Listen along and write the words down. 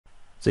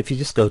So if you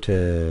just go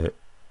to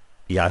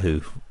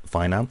Yahoo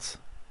Finance,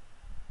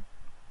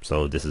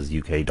 so this is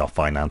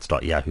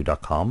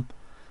uk.finance.yahoo.com,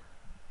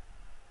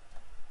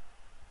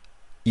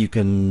 you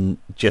can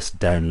just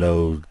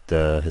download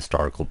the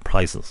historical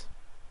prices.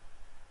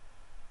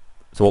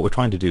 So what we're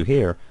trying to do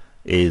here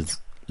is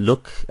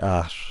look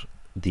at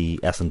the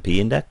S&P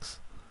index.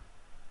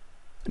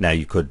 Now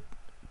you could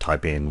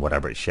type in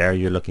whatever share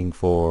you're looking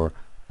for,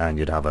 and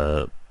you'd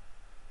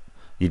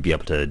be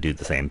able to do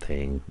the same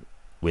thing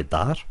with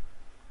that.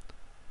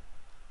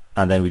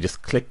 And then we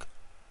just click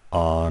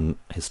on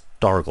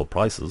historical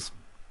prices,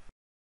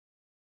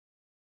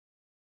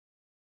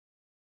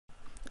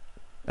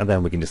 and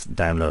then we can just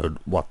download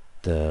what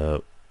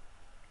the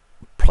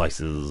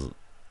prices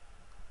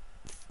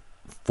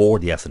for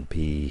the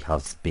S&P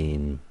has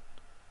been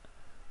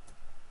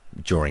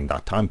during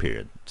that time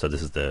period. So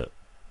this is the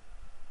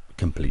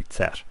complete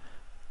set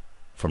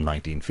from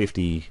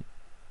 1950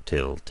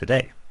 till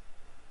today.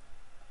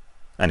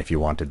 And if you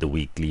wanted the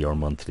weekly or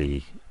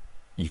monthly,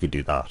 you could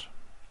do that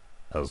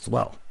as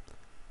well.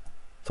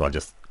 So I'll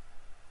just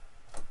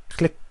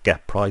click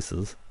Get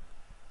Prices,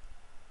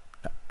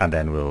 and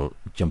then we'll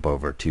jump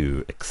over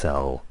to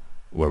Excel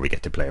where we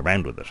get to play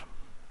around with it.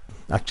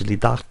 Actually,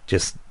 that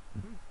just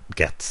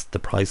gets the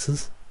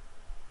prices,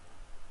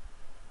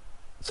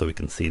 so we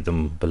can see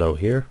them below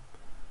here.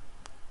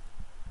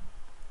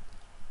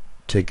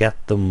 To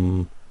get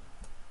them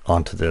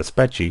onto the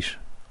spreadsheet,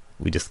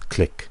 we just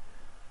click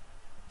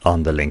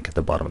on the link at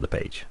the bottom of the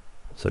page.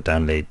 So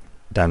download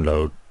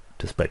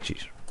to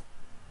spreadsheet.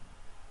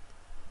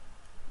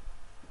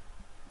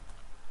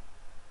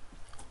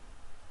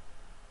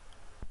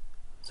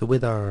 So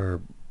with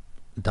our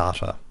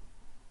data,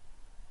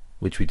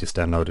 which we just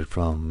downloaded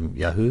from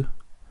Yahoo,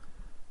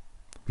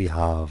 we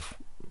have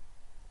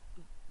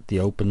the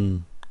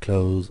open,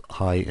 close,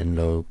 high and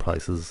low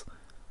prices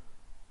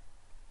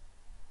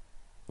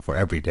for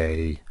every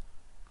day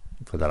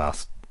for the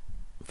last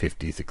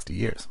 50, 60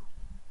 years.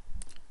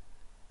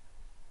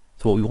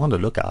 So what we want to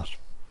look at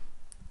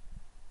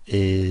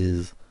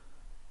is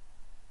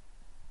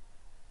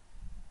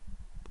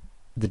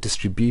the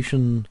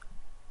distribution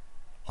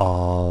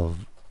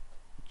of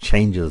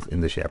changes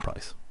in the share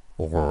price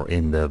or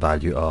in the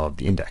value of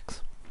the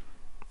index.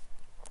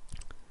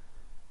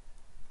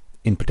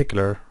 In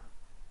particular,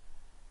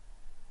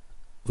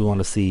 we want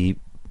to see,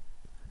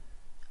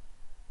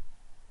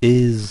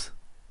 is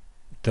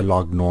the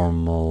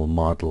LogNormal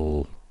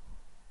model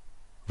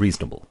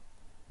reasonable?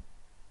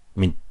 I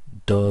mean,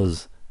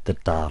 does the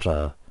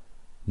data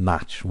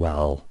match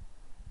well,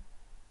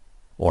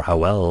 or how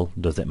well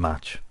does it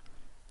match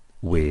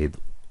with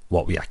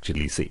what we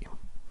actually see?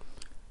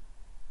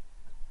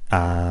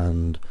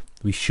 And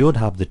we should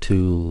have the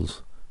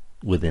tools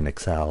within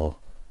Excel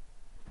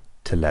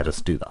to let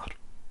us do that,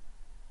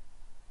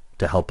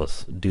 to help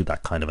us do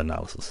that kind of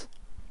analysis.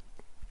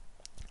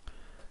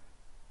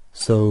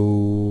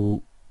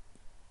 So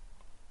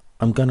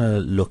I'm going to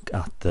look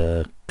at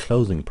the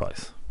closing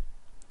price.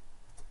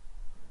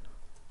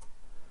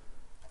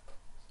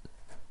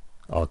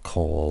 I'll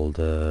call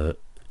the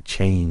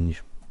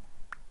change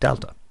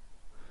delta.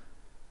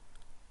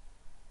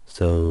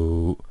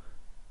 So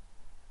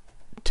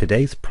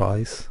today's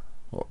price,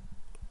 or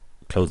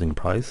closing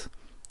price,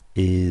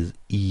 is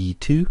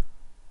E2,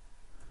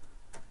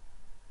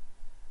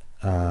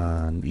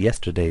 and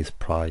yesterday's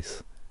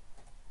price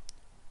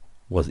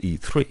was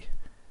E3.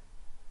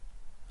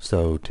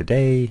 So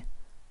today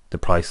the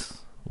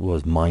price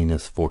was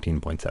minus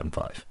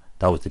 14.75.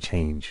 That was the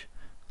change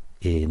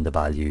in the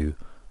value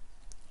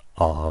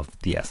of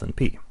the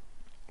S&P.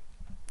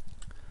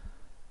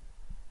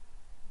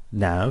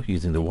 Now,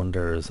 using the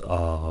wonders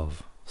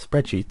of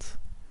spreadsheets,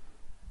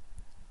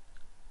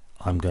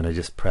 I'm going to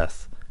just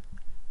press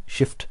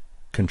Shift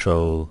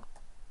Control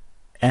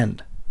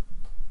End.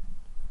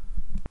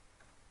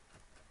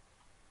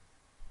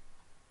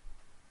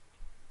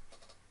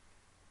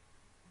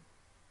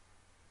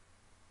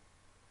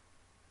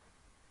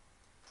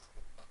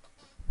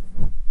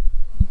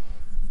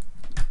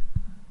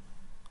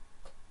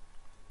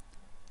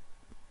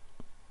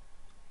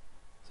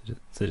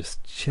 So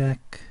just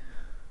check.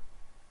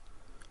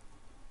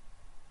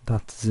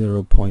 That's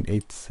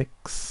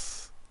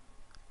 0.86.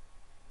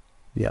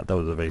 Yeah, that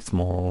was a very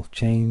small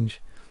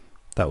change.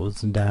 That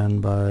was down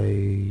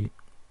by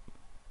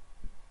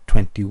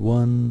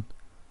 21.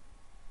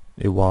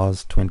 It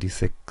was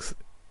 26.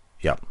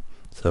 Yeah,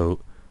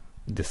 so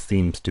this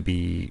seems to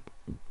be,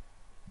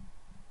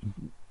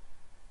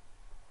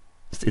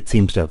 it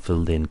seems to have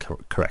filled in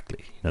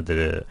correctly. You know,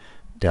 the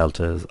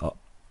deltas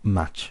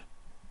match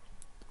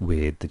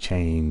with the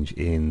change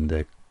in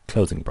the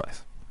closing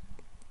price.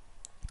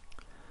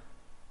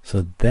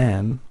 So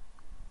then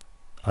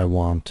I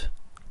want,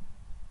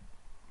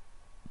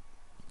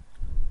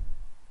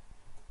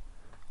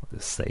 I'll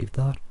just save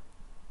that.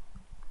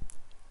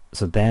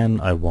 So then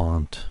I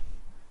want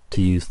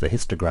to use the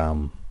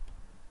histogram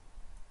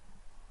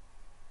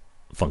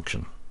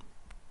function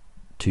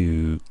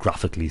to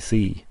graphically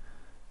see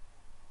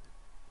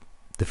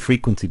the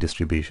frequency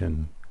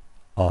distribution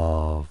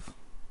of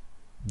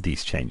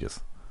these changes.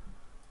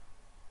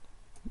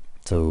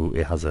 So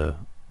it has a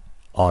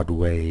odd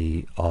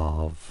way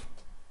of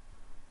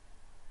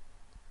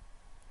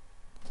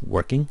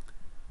working.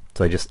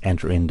 So I just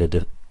enter in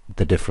the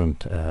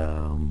different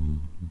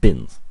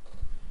bins.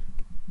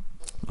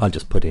 I'll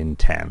just put in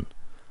 10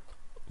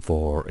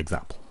 for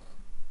example.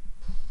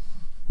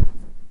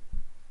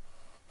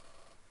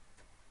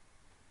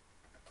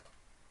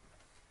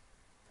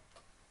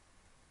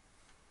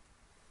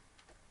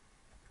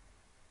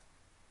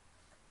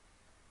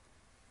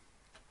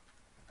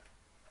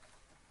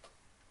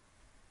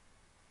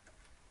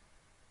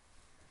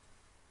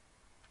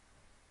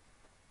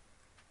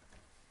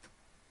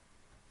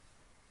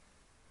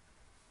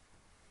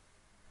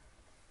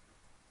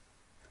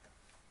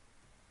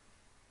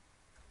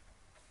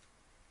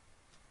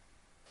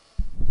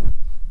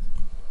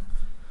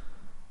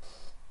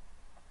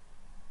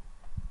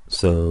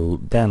 So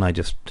then I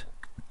just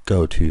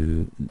go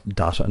to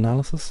data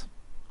analysis,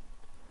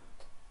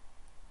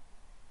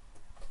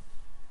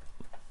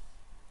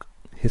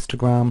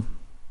 histogram,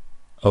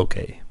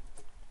 okay.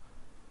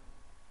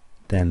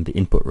 Then the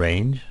input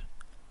range,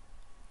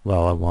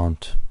 well, I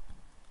want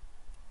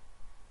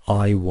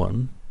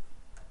I1,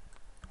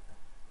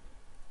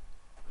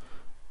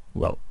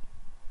 well,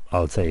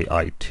 I'll say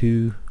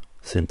I2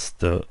 since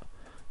the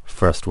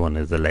first one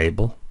is a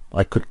label.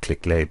 I could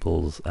click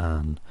labels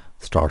and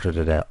started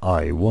it at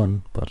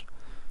I1, but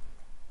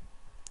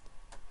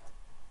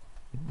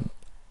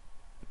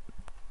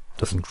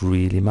doesn't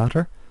really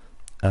matter.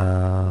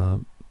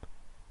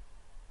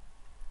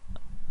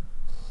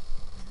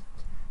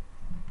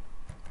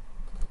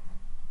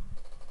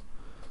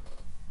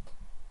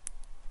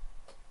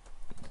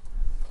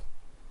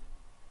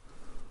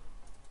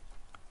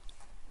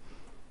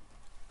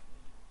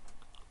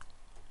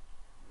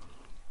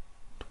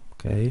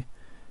 Okay,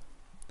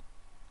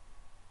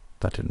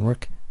 that didn't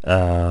work.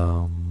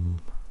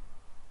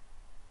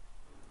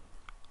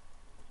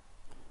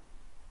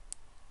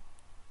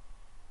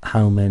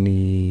 How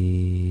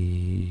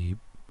many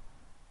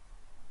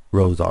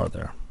rows are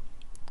there?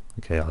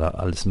 Okay,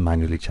 I'll just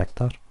manually check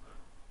that.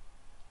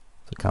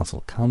 So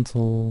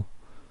cancel.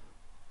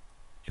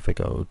 If I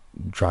go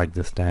drag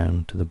this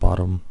down to the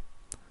bottom,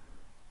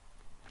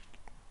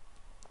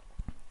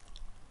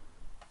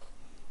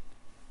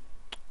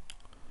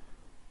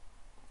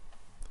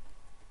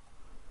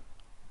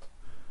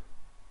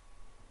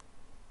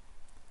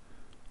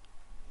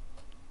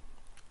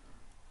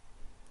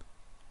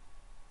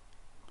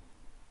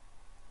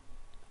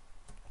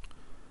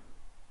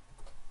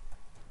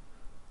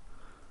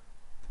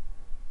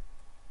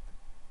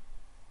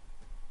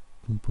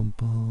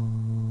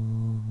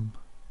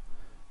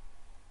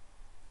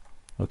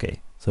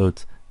 okay, so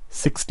it's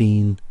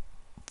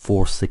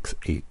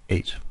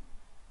 16,468.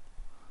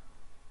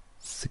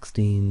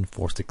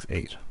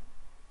 16,468.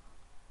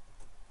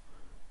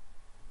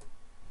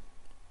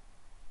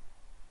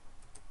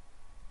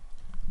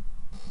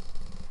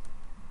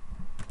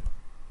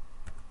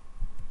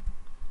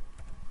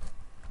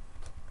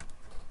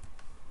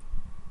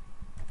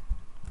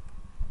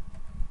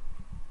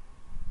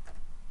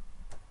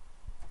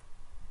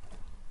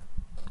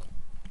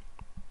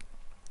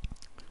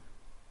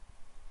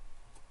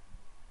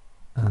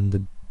 And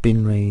the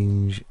bin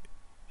range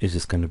is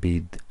just going to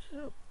be,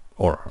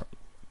 or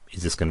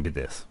is just going to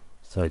be this.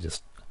 So I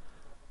just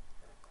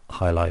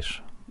highlight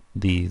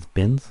these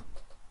bins.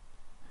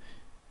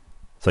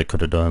 So I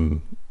could have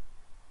done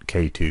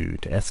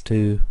K2 to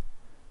S2.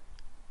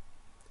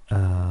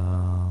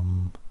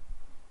 I'll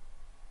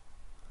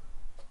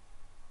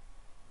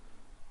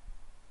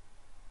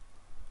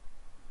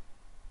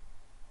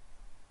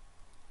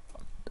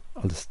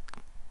just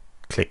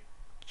click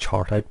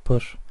chart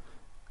output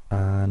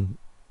and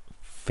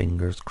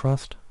fingers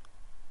crossed.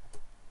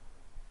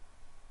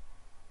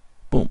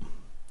 Boom.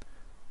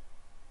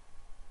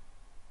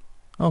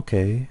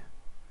 Okay,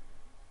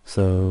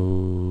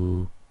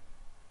 so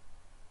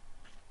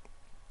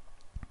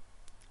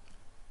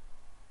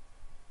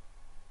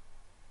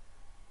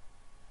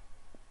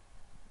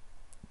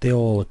they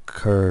all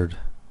occurred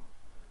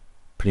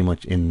pretty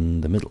much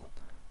in the middle,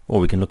 or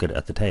we can look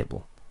at the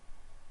table.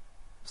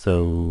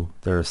 So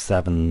there are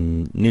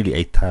nearly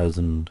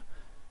 8,000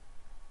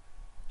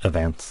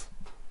 events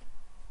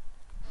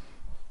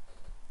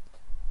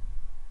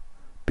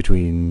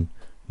between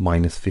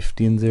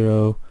 -50 and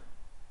 0,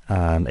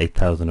 and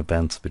 8,000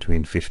 events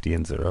between 50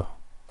 and 0.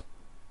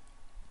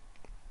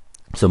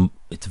 So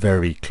it's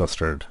very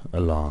clustered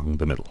along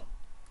the middle.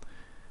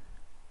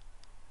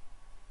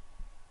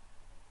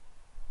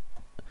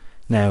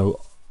 Now,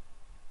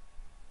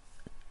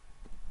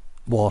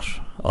 what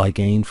I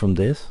gained from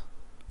this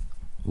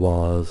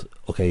was,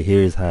 okay,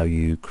 here's how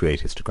you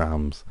create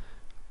histograms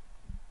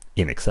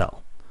in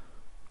Excel.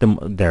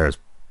 There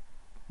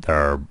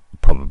are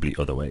probably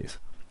other ways.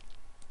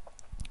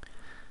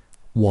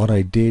 What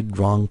I did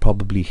wrong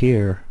probably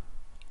here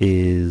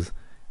is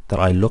that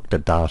I looked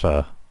at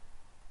data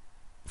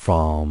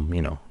from,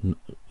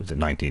 was it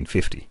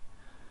 1950?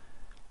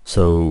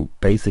 So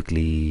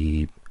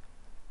basically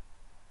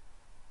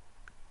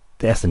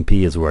the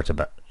S&P is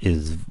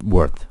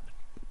worth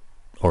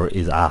or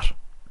is at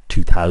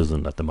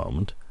 2000 at the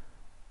moment,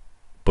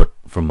 but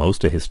for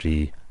most of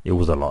history it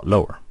was a lot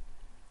lower.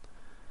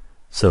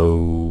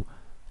 So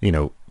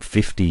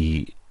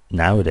 50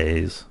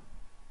 nowadays,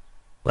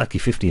 well,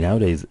 actually 50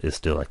 nowadays is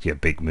still actually a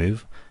big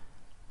move.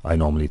 I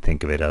normally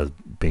think of it as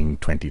being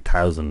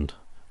 20,000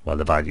 while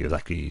the value is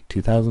actually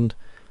 2,000.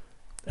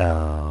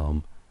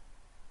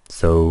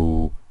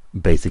 So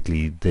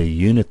basically the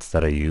units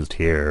that I used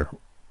here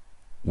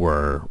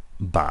were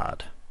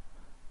bad.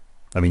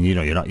 I mean, you're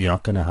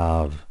not going to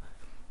have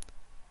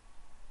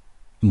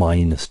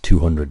minus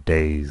 200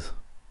 days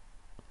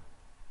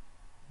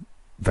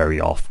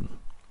very often.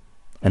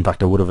 In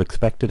fact, I would have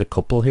expected a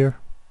couple here,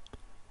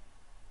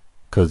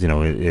 because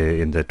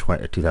in the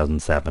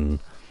 2007-8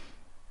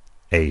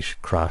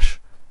 crash,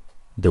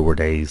 there were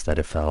days that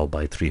it fell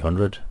by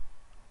 300.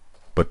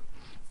 But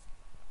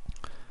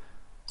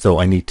so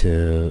I need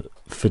to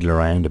fiddle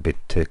around a bit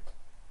to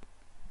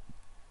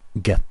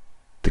get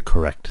the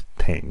correct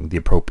thing, the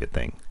appropriate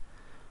thing.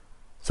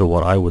 So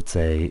what I would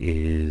say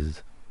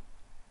is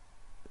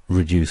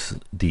reduce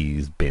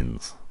these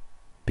bins,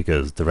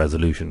 because the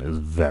resolution is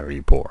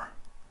very poor.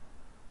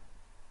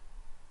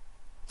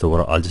 So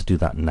I'll just do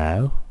that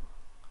now,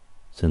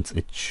 since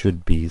it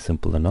should be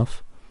simple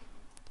enough.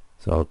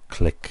 So I'll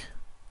click,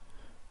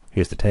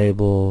 here's the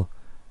table.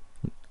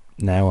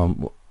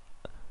 Now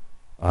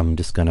I'm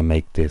just going to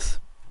make this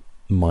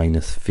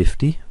minus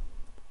 50,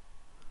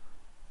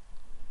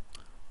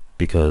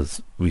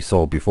 because we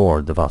saw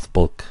before the vast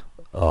bulk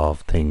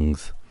of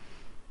things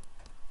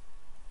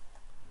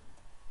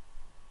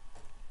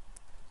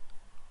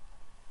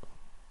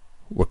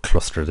were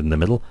clustered in the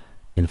middle.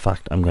 In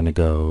fact, I'm going to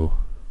go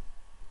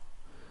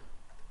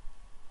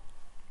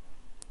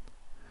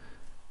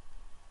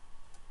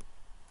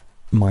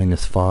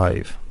minus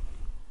 5,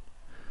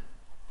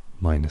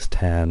 minus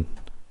 10.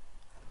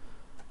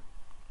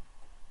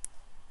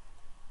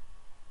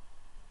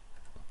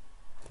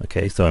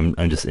 Okay, so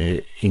I'm just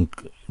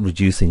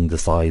reducing the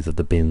size of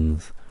the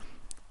bins,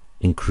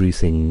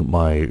 increasing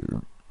my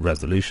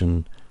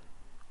resolution,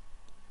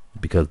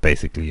 because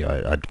basically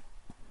the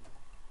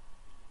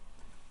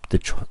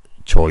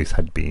choice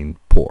had been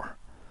poor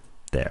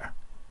there.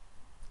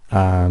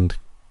 And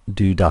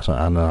do data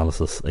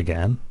analysis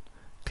again.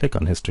 Click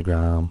on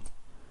histogram.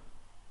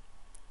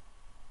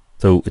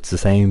 So it's the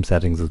same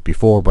settings as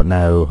before, but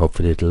now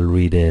hopefully it'll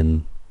read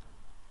in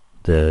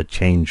the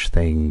change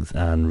things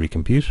and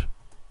recompute.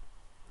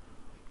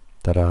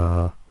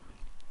 Ta-da!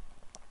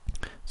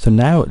 So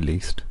now at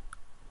least,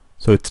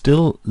 so it's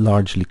still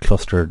largely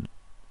clustered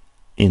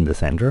in the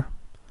center,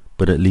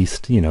 but at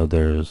least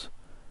there's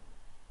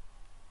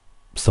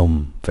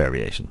some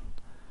variation.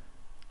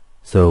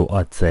 So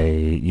I'd say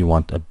you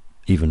want a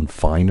even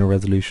finer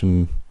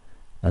resolution,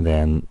 and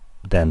then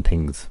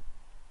things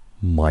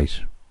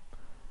might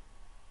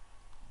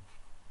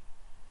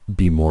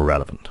be more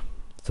relevant.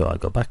 So I'll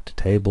go back to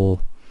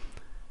table.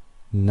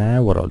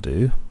 Now what I'll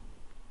do,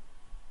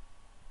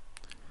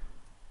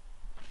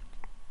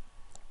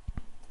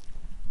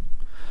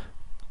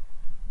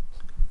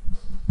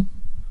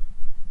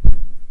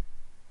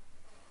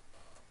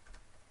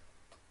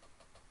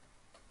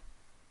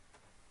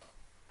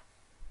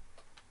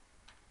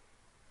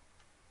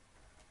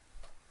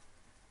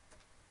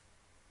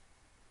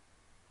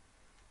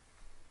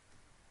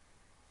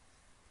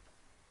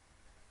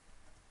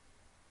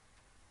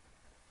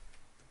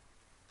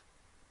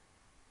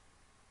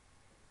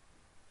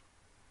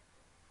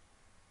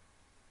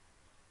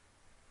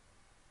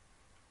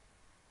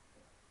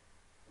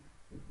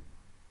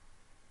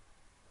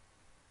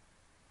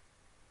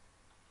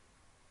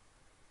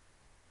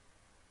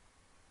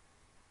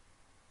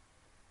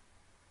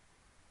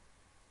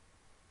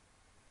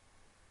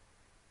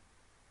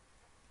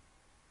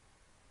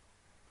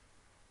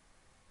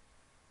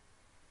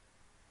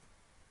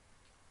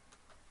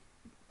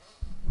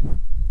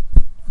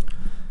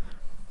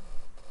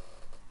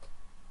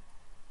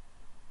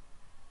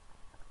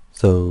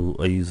 so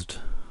I used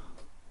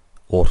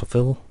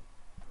autofill.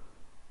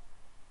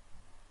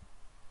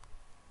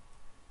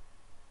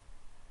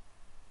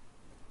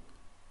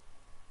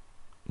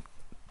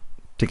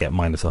 To get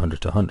minus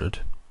 100 to 100.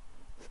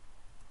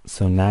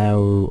 So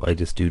now I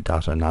just do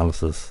data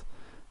analysis,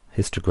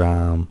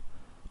 histogram,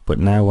 but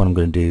now what I'm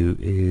going to do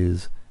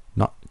is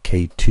not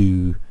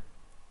K2,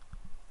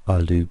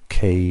 I'll do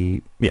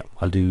K2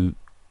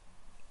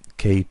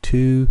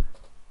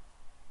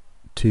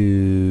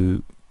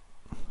 to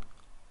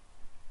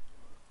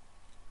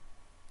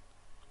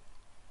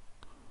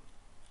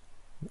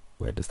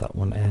where does that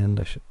one end?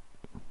 I should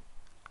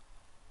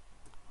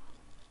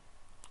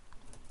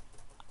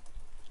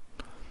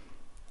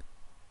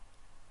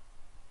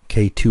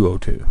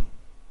K202.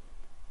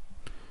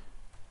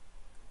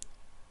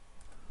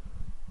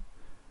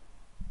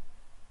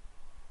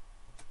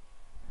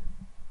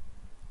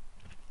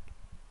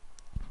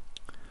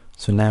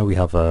 So now we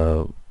have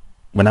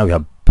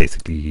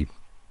basically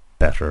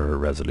better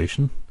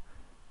resolution.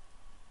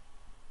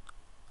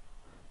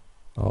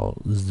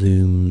 I'll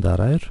zoom that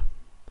out.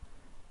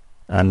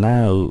 And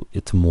now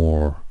it's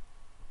more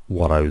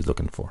what I was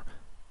looking for.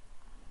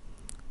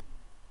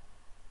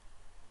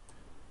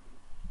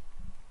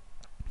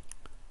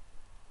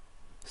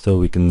 So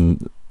we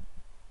can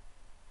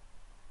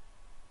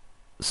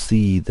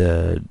see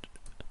a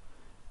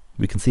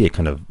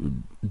kind of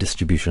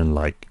distribution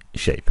like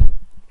shape.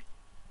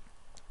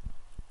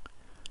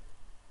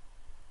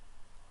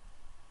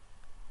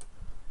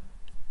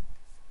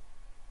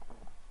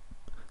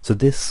 So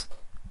this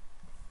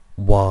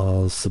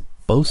was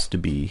supposed to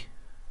be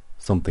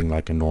something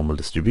like a normal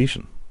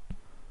distribution.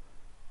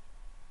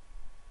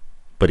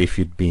 But if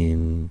you'd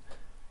been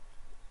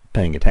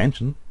paying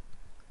attention,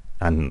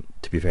 and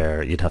to be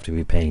fair, you'd have to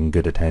be paying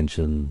good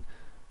attention,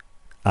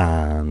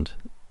 and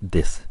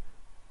this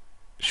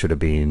should have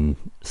been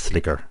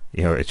slicker.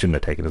 You know, it shouldn't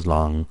have taken as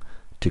long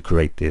to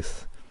create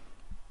this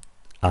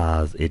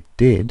as it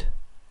did.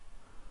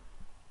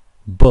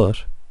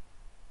 But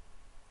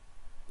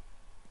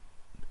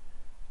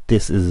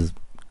this is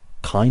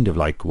kind of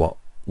like what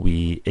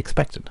we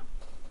expected,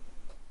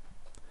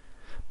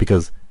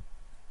 because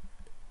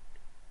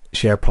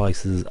share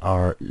prices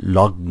are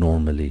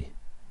LogNormally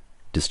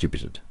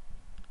distributed.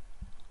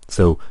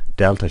 So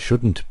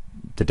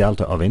the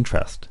delta of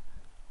interest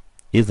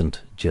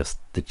isn't just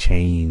the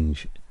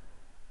change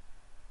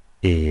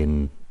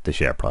in the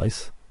share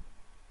price.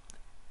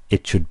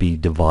 It should be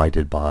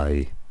divided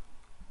by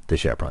the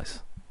share price.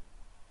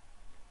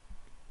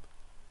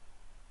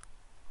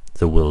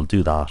 So we'll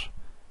do that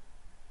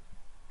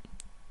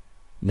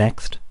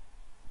next.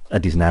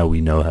 At least now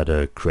we know how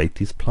to create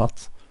these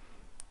plots,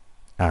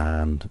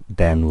 and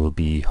then we'll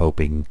be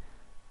hoping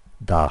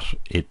that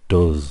it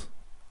does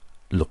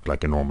look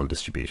like a normal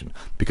distribution,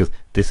 because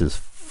this is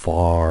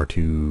far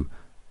too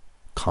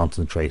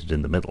concentrated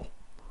in the middle.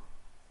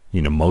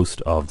 You know,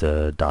 most of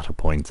the data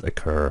points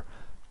occur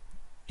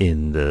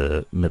in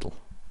the middle.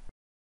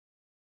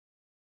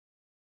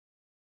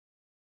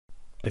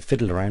 I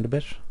fiddled around a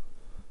bit,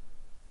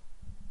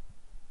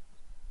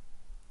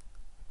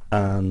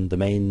 and the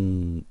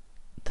main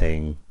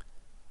thing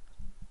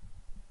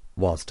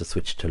was to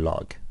switch to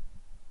log.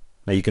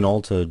 Now you can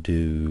also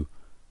do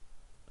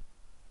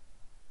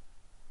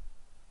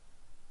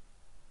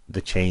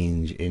the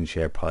change in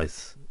share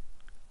price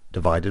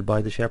divided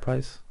by the share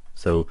price.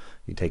 So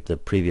you take the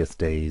previous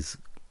day's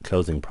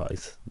closing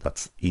price,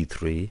 that's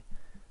E3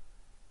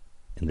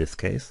 in this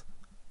case,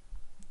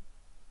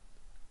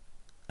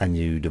 and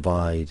you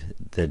divide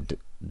the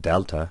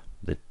delta,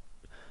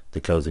 the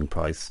closing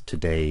price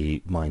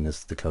today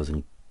minus the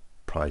closing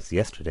price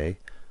yesterday,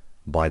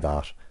 by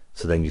that.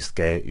 So then you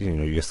scale, you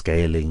know, you're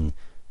scaling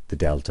the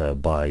delta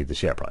by the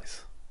share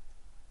price,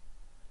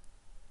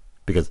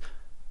 because,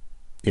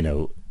 you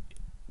know,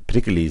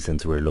 particularly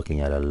since we're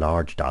looking at a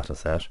large data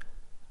set,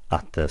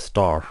 at the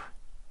start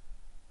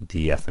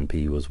the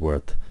S&P was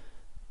worth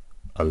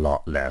a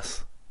lot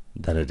less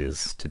than it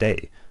is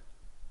today.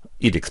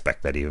 You'd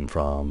expect that even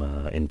from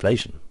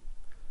inflation.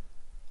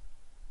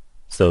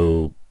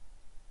 So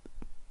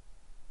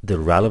the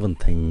relevant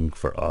thing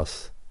for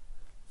us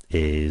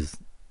is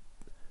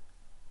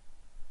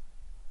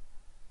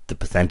the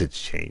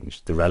percentage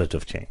change, the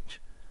relative change.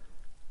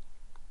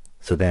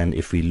 So then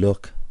if we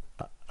look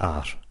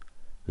at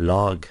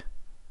log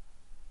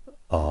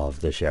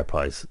of the share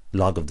price,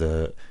 log of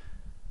the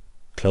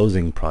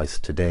closing price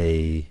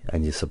today,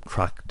 and you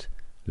subtract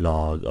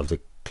log of the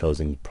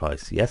closing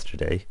price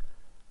yesterday,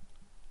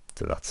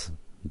 so that's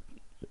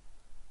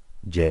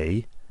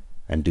J,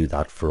 and do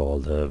that for all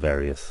the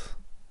various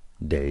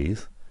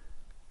days,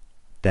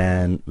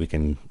 then we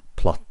can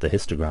plot the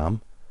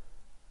histogram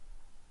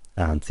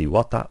and see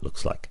what that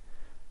looks like.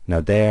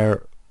 Now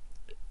there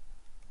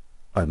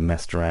I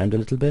messed around a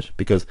little bit,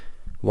 because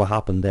what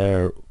happened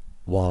there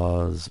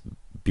was,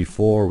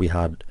 before we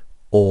had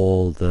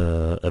all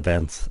the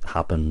events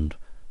happened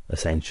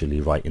essentially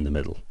right in the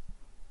middle,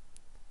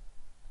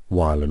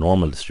 while a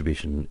normal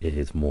distribution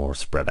is more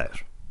spread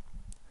out.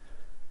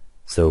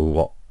 So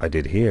what I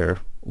did here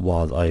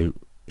was I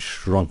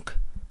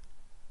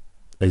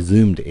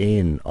zoomed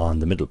in on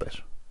the middle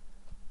bit,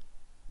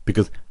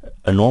 because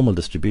a normal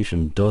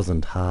distribution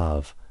doesn't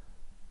have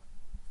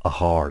a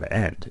hard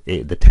end.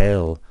 The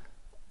tail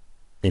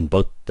in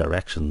both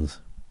directions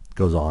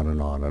goes on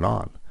and on and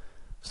on.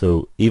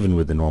 So even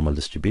with the normal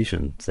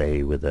distribution,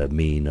 say with a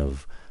mean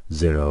of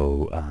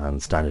 0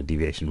 and standard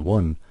deviation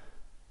 1,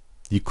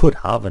 you could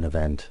have an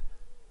event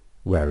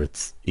where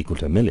it's equal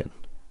to 1,000,000.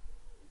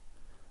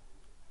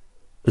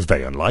 It's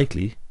very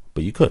unlikely,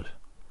 but you could.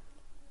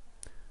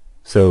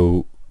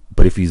 So,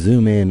 but if you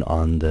zoom in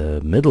on the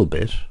middle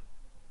bit,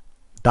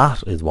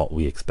 that is what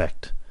we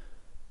expect.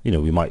 You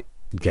know, we might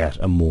get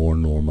a more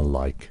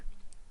normal-like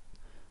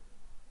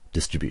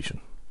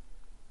distribution.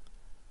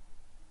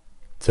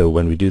 So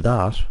when we do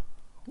that,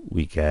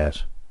 we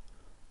get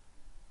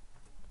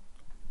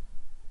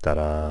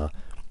that,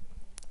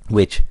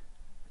 which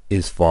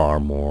is far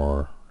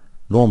more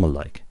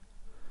normal-like.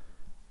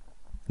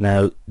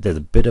 Now there's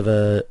a bit of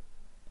a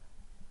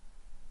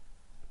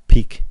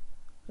peak,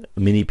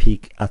 mini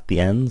peak at the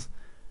ends.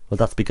 Well,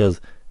 that's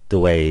because the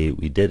way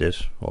we did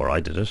it, or I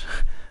did it,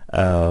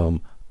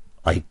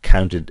 I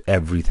counted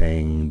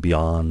everything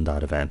beyond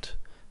that event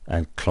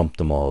and clumped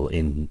them all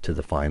into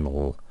the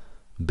final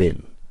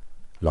bin.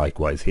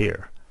 Likewise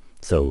here.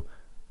 So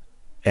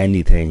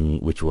anything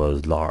which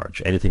was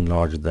large, anything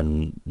larger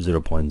than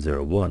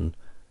 0.01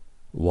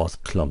 was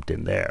clumped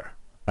in there.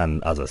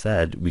 And as I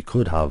said, we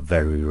could have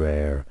very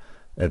rare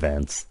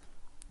events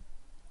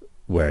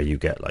where you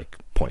get like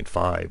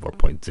 0.5 or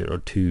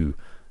 0.02,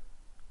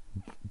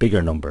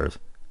 bigger numbers.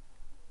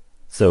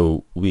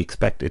 So we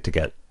expect it to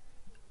get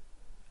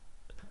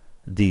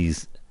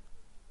these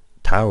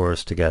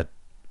towers to get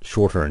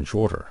shorter and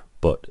shorter,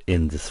 but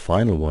in this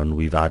final one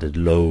we've added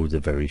loads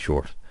of very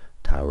short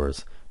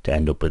towers to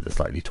end up with a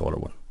slightly taller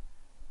one.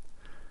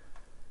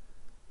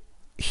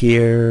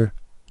 Here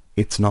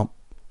it's not,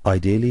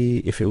 ideally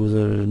if it was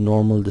a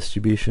normal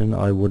distribution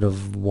I would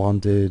have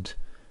wanted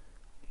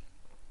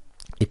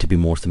it to be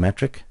more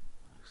symmetric,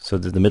 so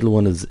that the middle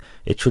one is,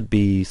 it should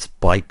be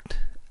spiked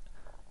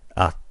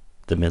at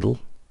the middle,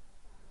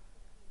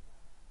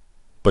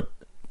 but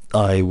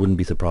I wouldn't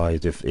be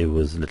surprised if it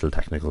was little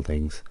technical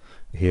things.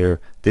 Here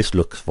this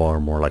looks far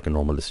more like a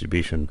normal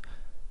distribution,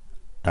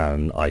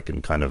 and I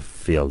can kind of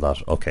feel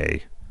that,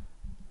 okay,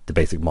 the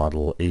basic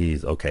model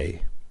is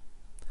okay.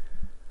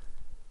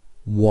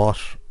 What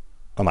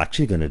I'm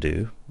actually going to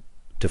do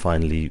to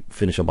finally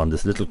finish up on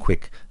this little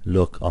quick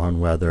look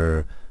on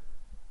whether,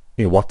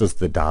 you know, what does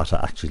the data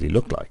actually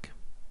look like,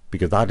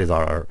 because that is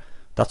our,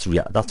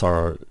 that's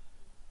our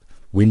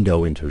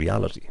window into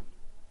reality.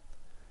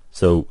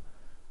 So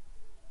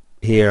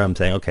here I'm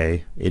saying,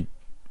 okay,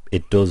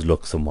 it does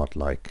look somewhat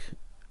like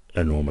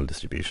a normal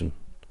distribution,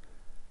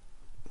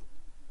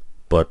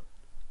 but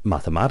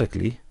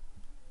mathematically,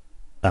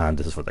 and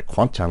this is for the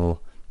Quant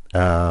channel,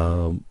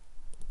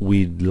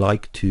 we'd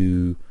like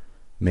to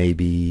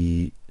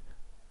maybe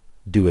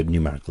do a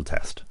numerical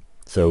test.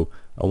 So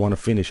I want to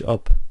finish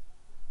up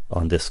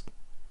on this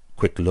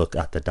quick look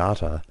at the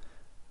data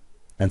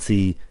and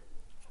see,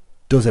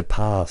 does it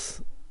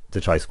pass the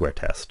chi-square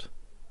test?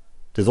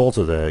 There's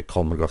also the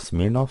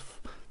Kolmogorov-Smirnov.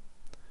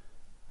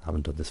 I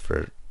haven't done this for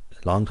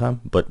a long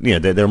time, but you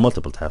know, there are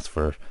multiple tests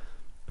for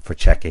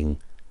checking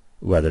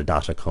whether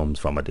data comes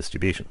from a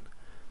distribution.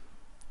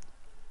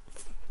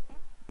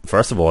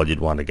 First of all, you'd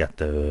want to get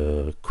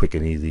the quick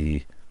and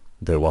easy,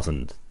 there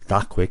wasn't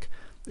that quick,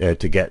 to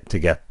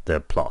get the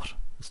plot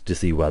to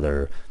see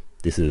whether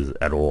this is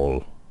at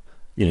all,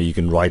 you know, you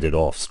can write it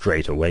off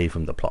straight away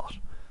from the plot.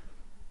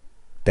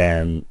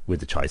 Then with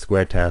the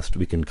chi-square test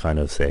we can kind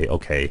of say,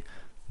 okay,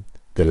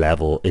 the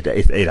level, it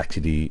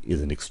actually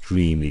is an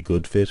extremely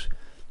good fit.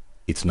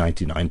 It's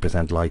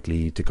 99%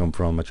 likely to come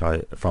from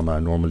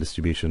a normal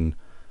distribution.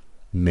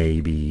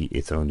 Maybe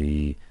it's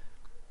only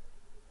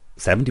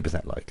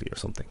 70% likely or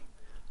something.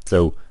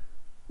 So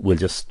we'll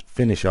just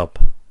finish up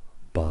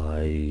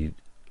by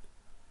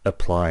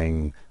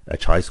applying a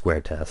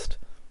chi-square test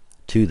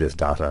to this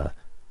data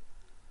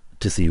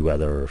to see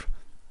whether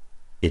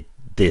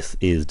this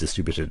is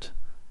distributed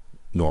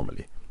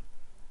normally.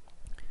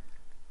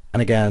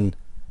 And again,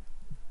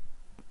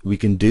 we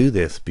can do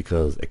this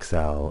because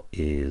Excel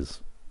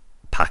is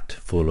packed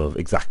full of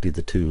exactly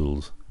the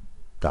tools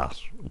that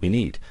we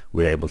need.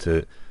 We're able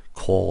to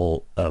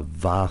call a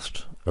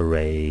vast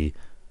array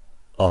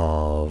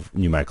of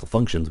numerical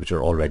functions which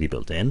are already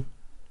built in,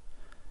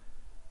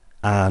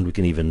 and we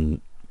can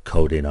even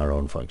code in our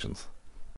own functions.